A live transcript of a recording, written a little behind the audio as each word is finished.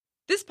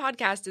This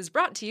podcast is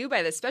brought to you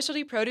by the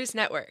Specialty Produce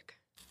Network.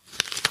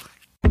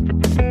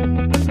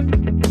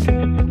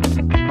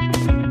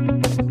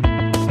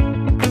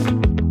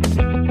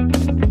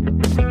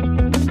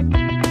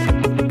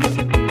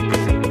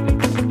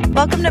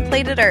 Welcome to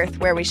Plated Earth,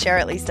 where we share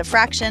at least a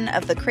fraction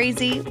of the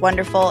crazy,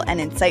 wonderful,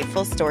 and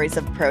insightful stories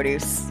of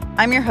produce.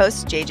 I'm your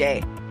host,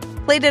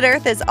 JJ. Plated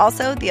Earth is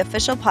also the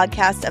official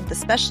podcast of the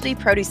Specialty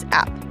Produce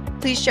app.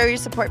 Please show your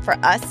support for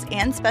us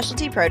and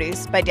Specialty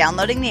Produce by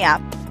downloading the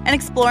app and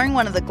exploring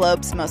one of the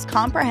globe's most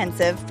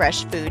comprehensive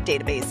fresh food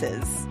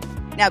databases.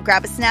 Now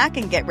grab a snack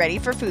and get ready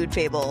for Food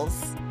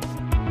Fables.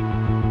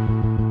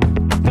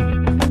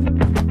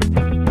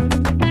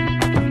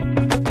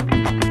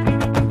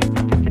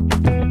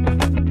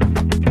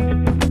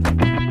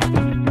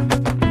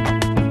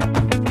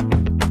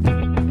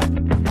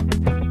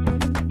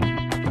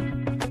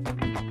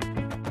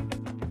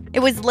 It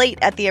was late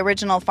at the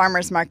original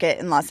farmers market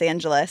in Los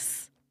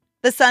Angeles.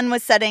 The sun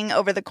was setting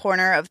over the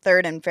corner of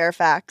 3rd and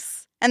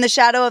Fairfax, and the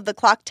shadow of the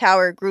clock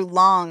tower grew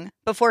long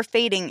before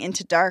fading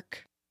into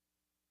dark.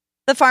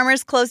 The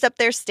farmers closed up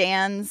their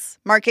stands,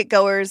 market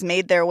goers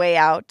made their way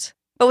out,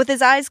 but with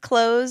his eyes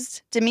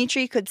closed,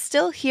 Dimitri could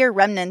still hear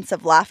remnants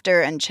of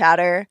laughter and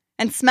chatter,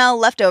 and smell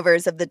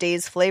leftovers of the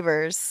day's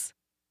flavors.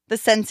 The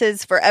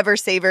senses forever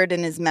savored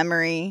in his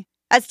memory,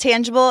 as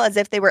tangible as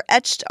if they were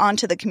etched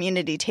onto the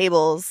community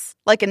tables,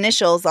 like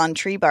initials on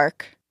tree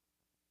bark.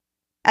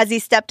 As he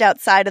stepped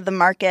outside of the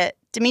market,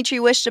 Dimitri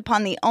wished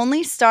upon the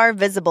only star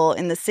visible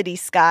in the city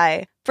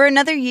sky for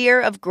another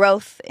year of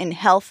growth in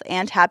health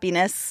and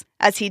happiness,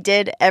 as he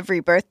did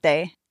every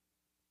birthday.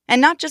 And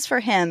not just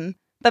for him,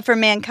 but for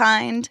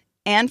mankind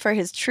and for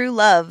his true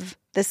love,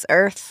 this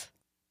earth.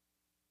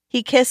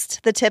 He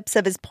kissed the tips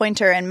of his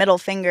pointer and middle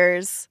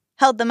fingers,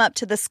 held them up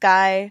to the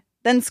sky,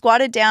 then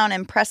squatted down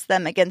and pressed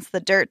them against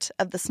the dirt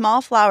of the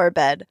small flower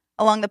bed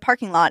along the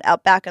parking lot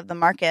out back of the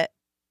market.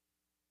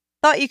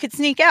 "Thought you could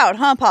sneak out,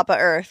 huh, Papa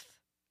Earth?"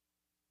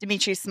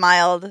 Dimitri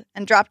smiled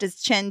and dropped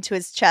his chin to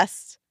his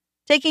chest,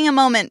 taking a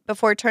moment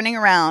before turning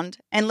around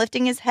and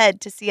lifting his head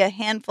to see a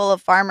handful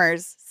of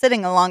farmers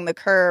sitting along the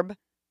curb.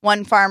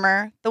 One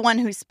farmer, the one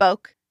who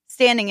spoke,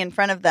 standing in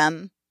front of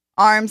them,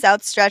 arms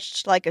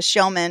outstretched like a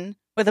showman,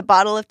 with a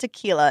bottle of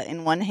tequila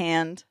in one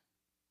hand.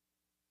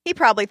 "He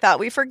probably thought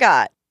we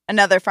forgot,"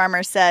 another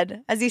farmer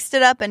said as he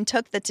stood up and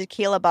took the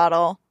tequila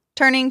bottle,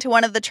 turning to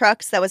one of the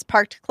trucks that was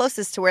parked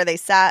closest to where they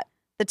sat,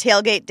 the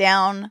tailgate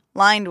down,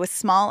 lined with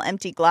small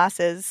empty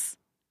glasses.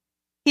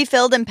 He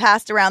filled and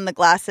passed around the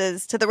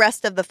glasses to the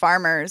rest of the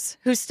farmers,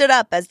 who stood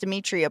up as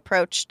Dimitri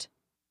approached.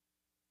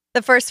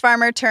 The first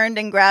farmer turned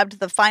and grabbed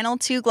the final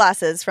 2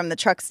 glasses from the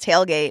truck's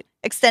tailgate,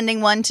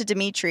 extending one to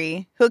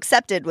Dimitri, who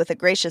accepted with a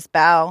gracious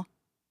bow.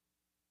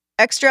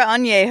 "Extra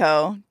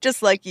añejo,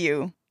 just like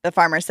you," the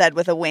farmer said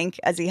with a wink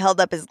as he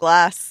held up his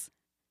glass.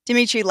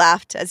 Dimitri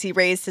laughed as he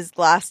raised his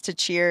glass to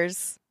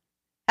cheers.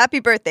 "Happy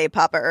birthday,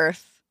 Papa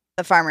Earth,"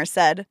 the farmer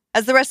said,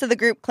 as the rest of the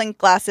group clinked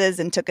glasses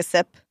and took a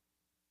sip.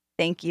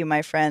 "Thank you,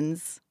 my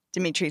friends,"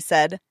 Dimitri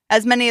said,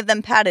 as many of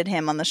them patted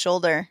him on the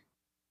shoulder.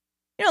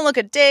 "You don't look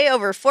a day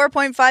over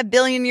 4.5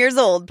 billion years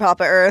old,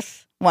 Papa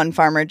Earth," one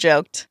farmer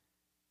joked.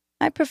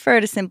 "I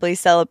prefer to simply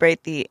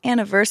celebrate the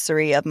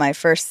anniversary of my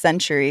first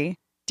century,"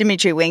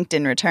 Dimitri winked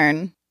in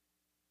return.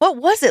 "What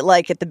was it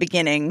like at the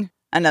beginning?"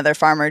 another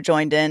farmer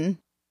joined in.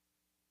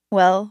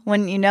 "Well,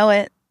 wouldn't you know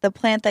it, the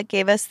plant that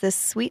gave us this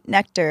sweet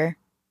nectar,"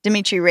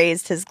 Dimitri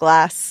raised his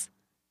glass,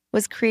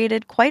 "was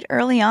created quite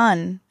early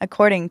on,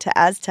 according to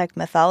Aztec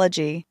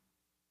mythology."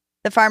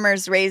 The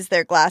farmers raised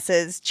their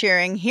glasses,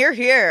 cheering, "Hear,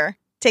 hear,"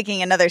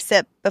 taking another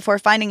sip before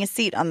finding a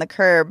seat on the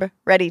curb,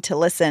 ready to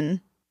listen.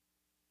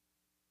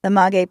 The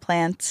maguey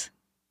plant,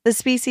 the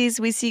species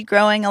we see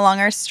growing along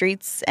our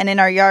streets and in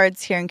our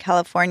yards here in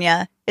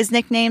California, is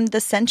nicknamed the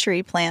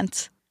century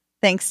plant,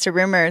 thanks to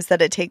rumors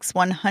that it takes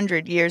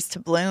 100 years to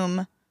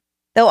bloom,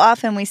 though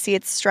often we see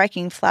its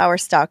striking flower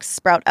stalks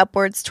sprout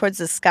upwards towards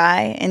the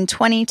sky in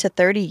 20 to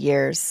 30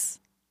 years.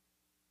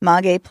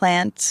 Maguey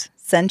plant,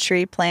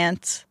 century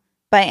plant,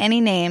 by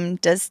any name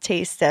does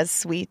taste as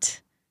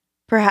sweet.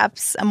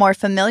 Perhaps a more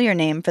familiar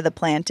name for the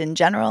plant in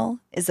general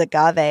is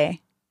agave.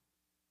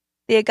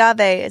 The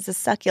agave is a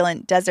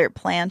succulent desert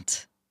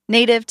plant,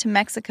 native to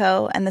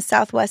Mexico and the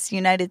southwest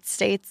United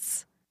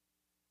States.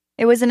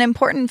 It was an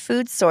important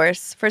food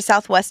source for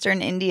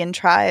southwestern Indian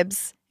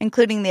tribes,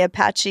 including the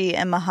Apache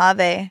and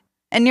Mojave,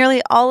 and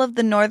nearly all of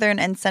the northern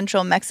and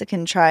central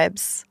Mexican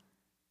tribes.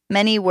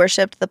 Many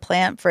worshipped the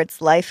plant for its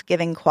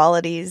life-giving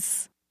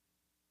qualities.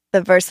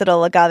 The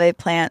versatile agave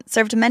plant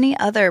served many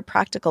other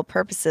practical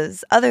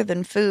purposes other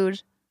than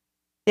food.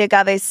 The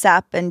agave's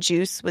sap and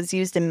juice was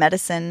used in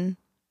medicine.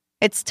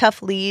 Its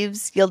tough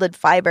leaves yielded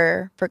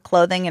fiber for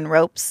clothing and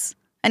ropes,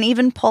 and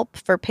even pulp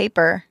for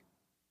paper.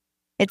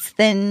 Its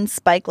thin,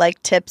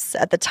 spike-like tips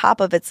at the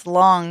top of its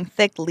long,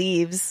 thick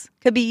leaves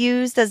could be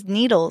used as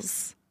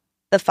needles,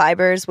 the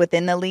fibers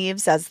within the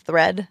leaves as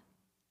thread.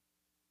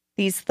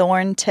 These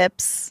thorn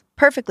tips,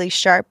 perfectly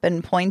sharp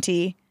and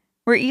pointy,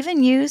 were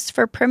even used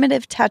for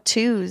primitive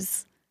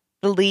tattoos,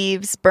 the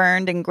leaves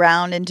burned and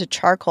ground into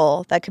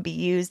charcoal that could be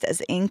used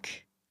as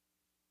ink.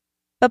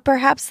 But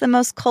perhaps the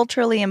most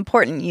culturally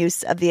important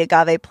use of the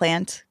agave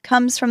plant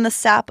comes from the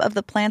sap of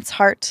the plant's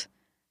heart,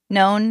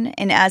 known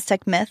in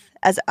Aztec myth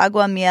as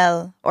agua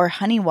miel or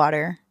honey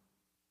water.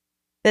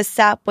 This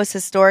sap was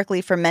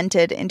historically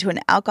fermented into an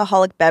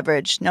alcoholic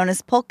beverage known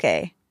as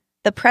pulque,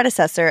 the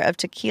predecessor of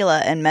tequila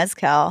and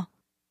mezcal,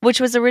 which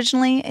was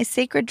originally a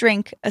sacred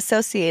drink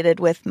associated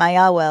with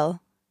Mayahuel,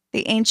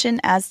 the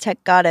ancient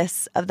Aztec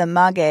goddess of the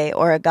maguey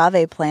or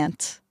agave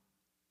plant.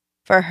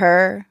 For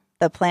her,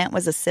 the plant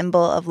was a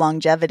symbol of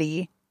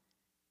longevity.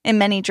 In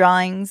many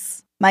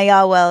drawings,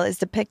 Mayahuel is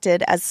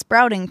depicted as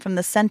sprouting from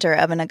the center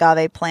of an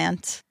agave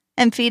plant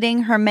and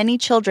feeding her many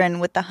children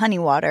with the honey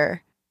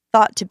water,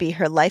 thought to be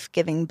her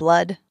life-giving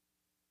blood.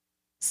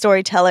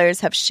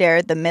 Storytellers have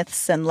shared the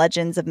myths and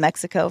legends of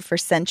Mexico for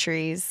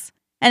centuries,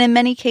 and in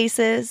many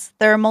cases,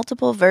 there are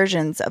multiple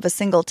versions of a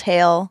single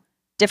tale,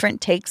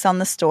 different takes on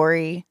the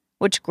story,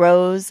 which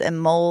grows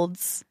and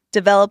molds,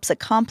 develops a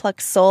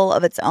complex soul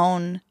of its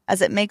own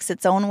as it makes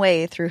its own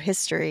way through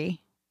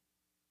history.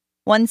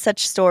 One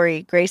such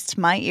story graced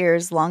my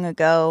ears long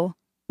ago,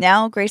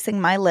 now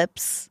gracing my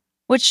lips,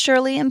 which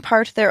surely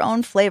impart their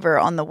own flavor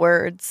on the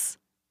words,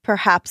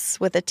 perhaps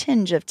with a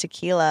tinge of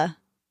tequila.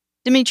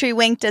 Dimitri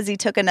winked as he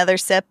took another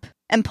sip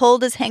and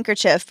pulled his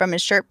handkerchief from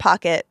his shirt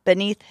pocket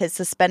beneath his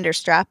suspender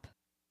strap.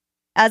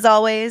 As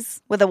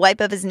always, with a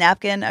wipe of his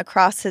napkin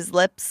across his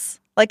lips,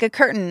 like a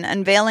curtain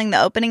unveiling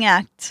the opening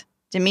act,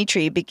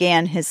 Dimitri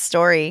began his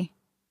story.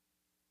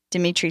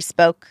 Dimitri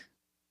spoke.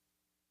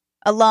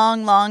 A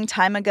long, long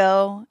time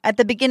ago, at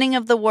the beginning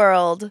of the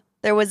world,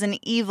 there was an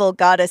evil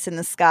goddess in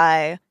the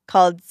sky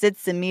called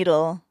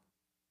Tzitzimidal.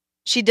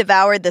 She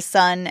devoured the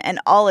sun and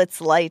all its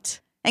light,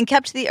 and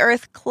kept the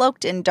earth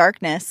cloaked in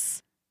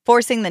darkness,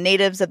 forcing the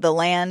natives of the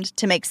land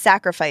to make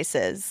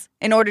sacrifices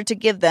in order to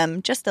give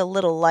them just a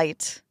little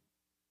light.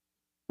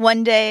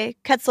 One day,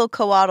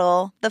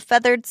 Quetzalcoatl, the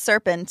feathered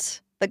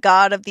serpent, the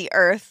god of the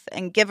earth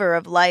and giver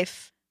of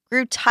life,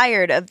 grew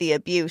tired of the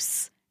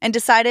abuse and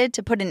decided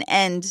to put an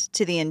end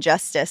to the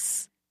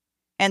injustice.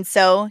 And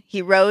so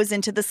he rose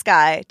into the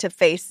sky to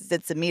face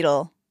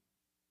Tzitzimidal.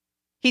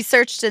 He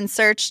searched and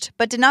searched,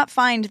 but did not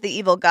find the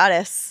evil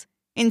goddess.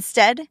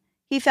 Instead,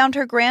 he found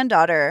her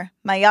granddaughter,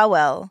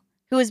 Mayahuel,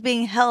 who was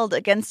being held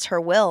against her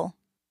will.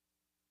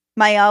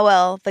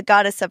 Mayahuel, the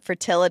goddess of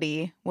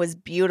fertility, was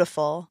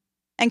beautiful,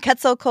 and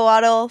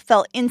Quetzalcoatl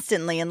fell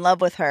instantly in love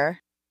with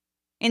her.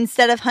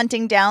 Instead of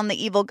hunting down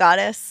the evil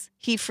goddess,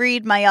 he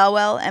freed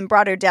Mayahuel and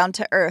brought her down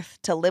to earth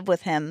to live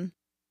with him.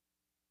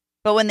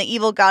 But when the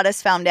evil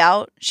goddess found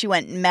out, she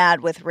went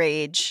mad with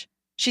rage.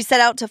 She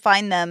set out to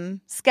find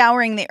them,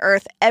 scouring the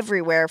earth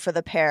everywhere for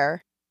the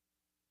pair.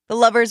 The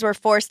lovers were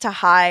forced to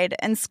hide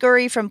and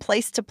scurry from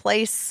place to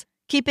place,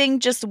 keeping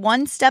just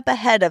one step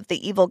ahead of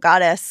the evil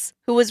goddess,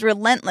 who was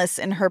relentless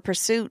in her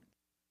pursuit.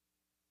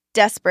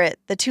 Desperate,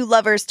 the two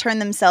lovers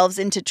turned themselves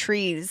into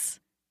trees,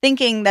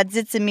 thinking that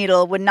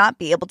Tzitzimidal would not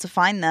be able to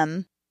find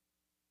them.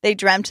 They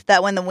dreamt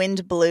that when the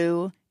wind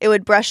blew, it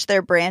would brush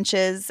their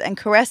branches and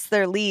caress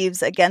their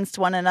leaves against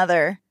one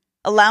another,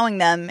 allowing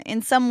them,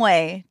 in some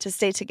way, to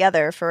stay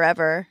together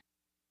forever.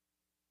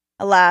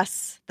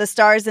 Alas, the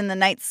stars in the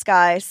night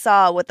sky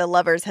saw what the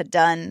lovers had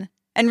done,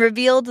 and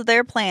revealed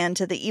their plan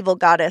to the evil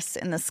goddess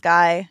in the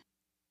sky.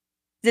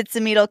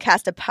 Tzitzimidal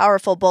cast a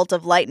powerful bolt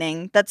of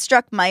lightning that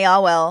struck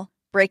Mayahuel,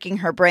 breaking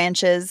her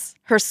branches,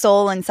 her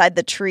soul inside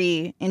the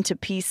tree, into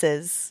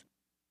pieces.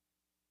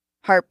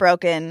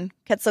 Heartbroken,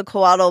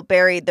 Quetzalcoatl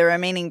buried the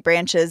remaining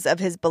branches of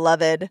his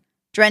beloved,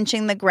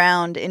 drenching the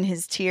ground in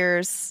his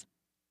tears.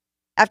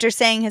 After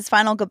saying his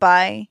final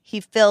goodbye, he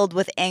filled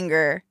with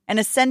anger and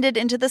ascended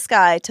into the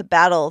sky to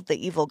battle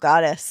the evil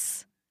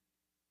goddess.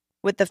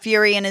 With the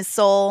fury in his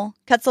soul,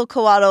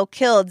 Quetzalcoatl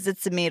killed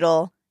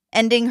Tzitzimidal,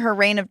 ending her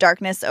reign of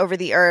darkness over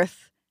the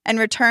earth, and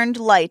returned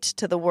light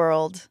to the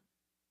world.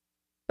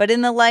 But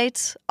in the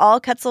light,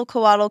 all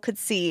Quetzalcoatl could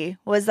see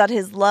was that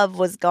his love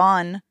was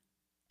gone.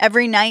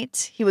 Every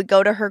night, he would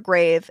go to her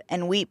grave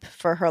and weep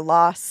for her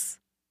loss.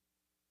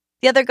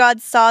 The other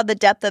gods saw the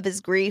depth of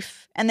his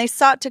grief, and they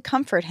sought to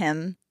comfort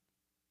him.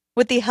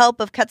 With the help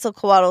of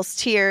Quetzalcoatl's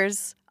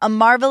tears, a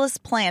marvelous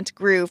plant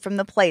grew from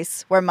the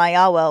place where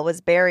Mayahuel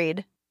was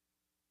buried.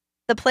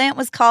 The plant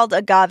was called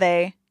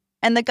agave,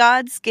 and the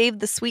gods gave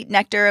the sweet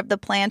nectar of the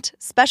plant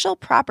special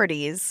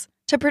properties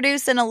to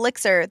produce an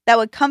elixir that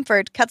would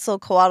comfort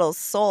Quetzalcoatl's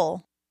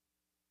soul.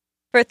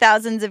 For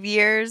thousands of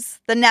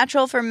years, the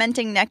natural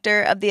fermenting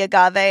nectar of the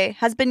agave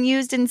has been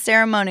used in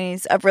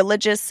ceremonies of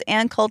religious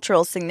and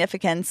cultural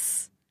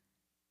significance.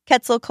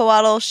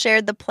 Quetzalcoatl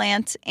shared the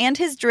plant and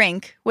his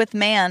drink with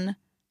man,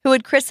 who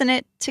would christen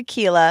it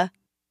tequila,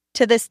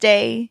 to this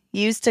day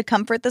used to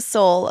comfort the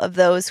soul of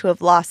those who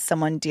have lost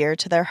someone dear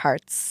to their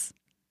hearts.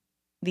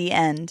 The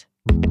end.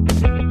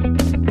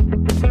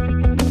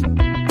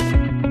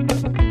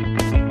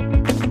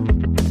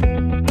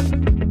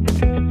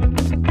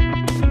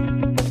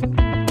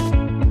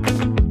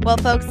 Well,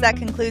 folks, that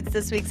concludes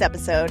this week's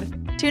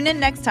episode. Tune in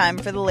next time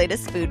for the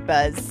latest food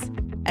buzz.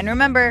 And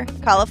remember,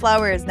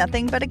 cauliflower is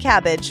nothing but a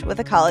cabbage with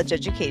a college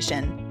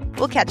education.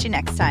 We'll catch you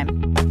next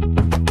time.